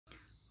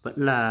Vẫn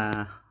là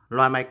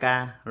loa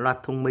Maika, loa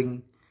thông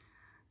minh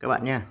các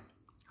bạn nha.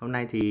 Hôm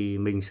nay thì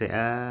mình sẽ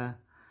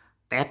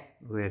test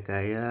về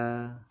cái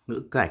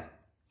ngữ cảnh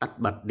tắt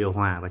bật điều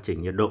hòa và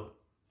chỉnh nhiệt độ.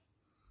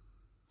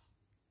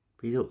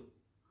 Ví dụ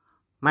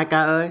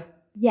Maika ơi,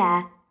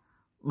 Dạ,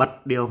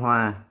 bật điều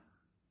hòa.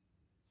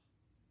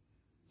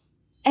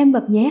 em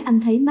bật nhé,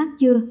 anh thấy mát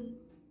chưa?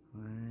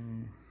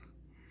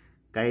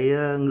 Cái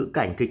ngữ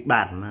cảnh kịch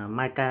bản mà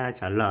Maika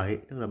trả lời ấy,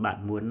 tức là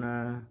bạn muốn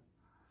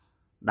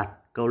đặt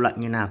câu lệnh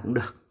như nào cũng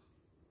được.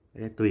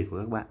 Đấy là tùy của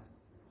các bạn.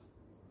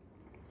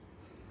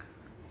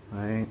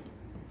 Đấy.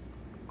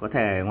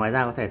 Ngoài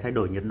ra có thể thay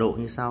đổi nhiệt độ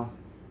như sau.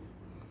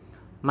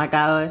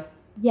 Maika ơi,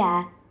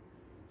 Dạ,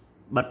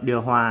 bật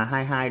điều hòa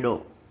 22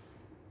 độ.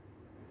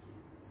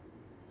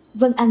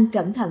 vâng anh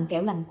cẩn thận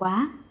kẻo lạnh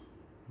quá.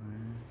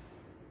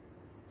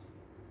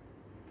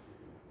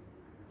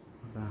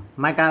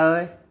 Maika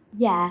ơi,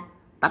 Dạ,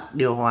 tắt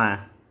điều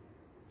hòa.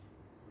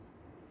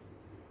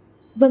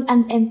 vâng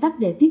anh em tắt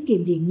để tiết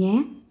kiệm điện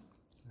nhé.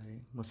 Đấy,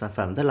 một sản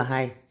phẩm rất là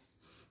hay.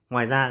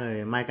 Ngoài ra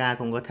thì Maika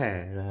cũng có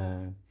thể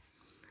là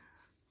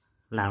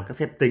làm các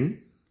phép tính.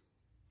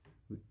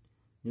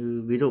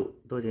 Như ví dụ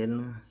tôi sẽ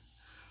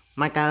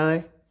Maika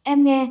ơi,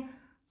 Em nghe,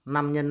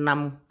 5 x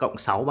 5 cộng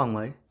 6 bằng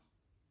mấy?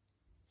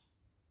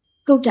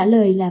 câu trả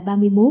lời là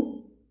 31.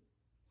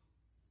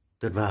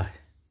 Tuyệt vời.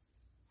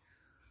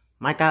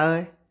 Maika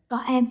ơi, Có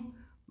em.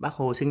 Bác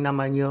Hồ sinh năm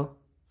bao nhiêu?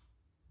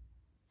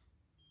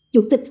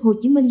 Chủ tịch Hồ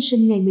Chí Minh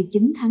sinh ngày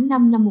 19 tháng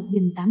 5 năm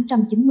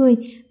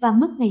 1890 và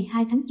mất ngày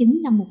 2 tháng 9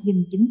 năm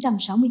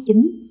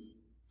 1969.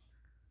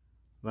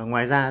 Và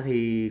ngoài ra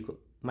thì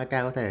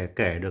Maika có thể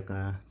kể được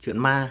chuyện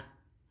ma,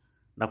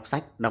 đọc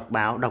sách, đọc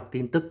báo, đọc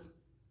tin tức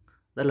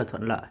rất là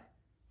thuận lợi.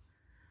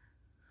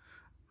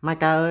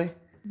 Maika ơi,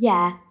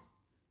 Dạ,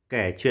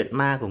 kể chuyện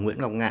ma của Nguyễn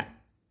Ngọc Ngạn.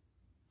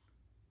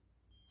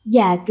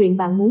 dạ truyện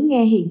bạn muốn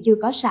nghe hiện chưa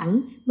có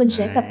sẵn, mình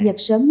sẽ cập nhật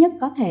sớm nhất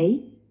có thể.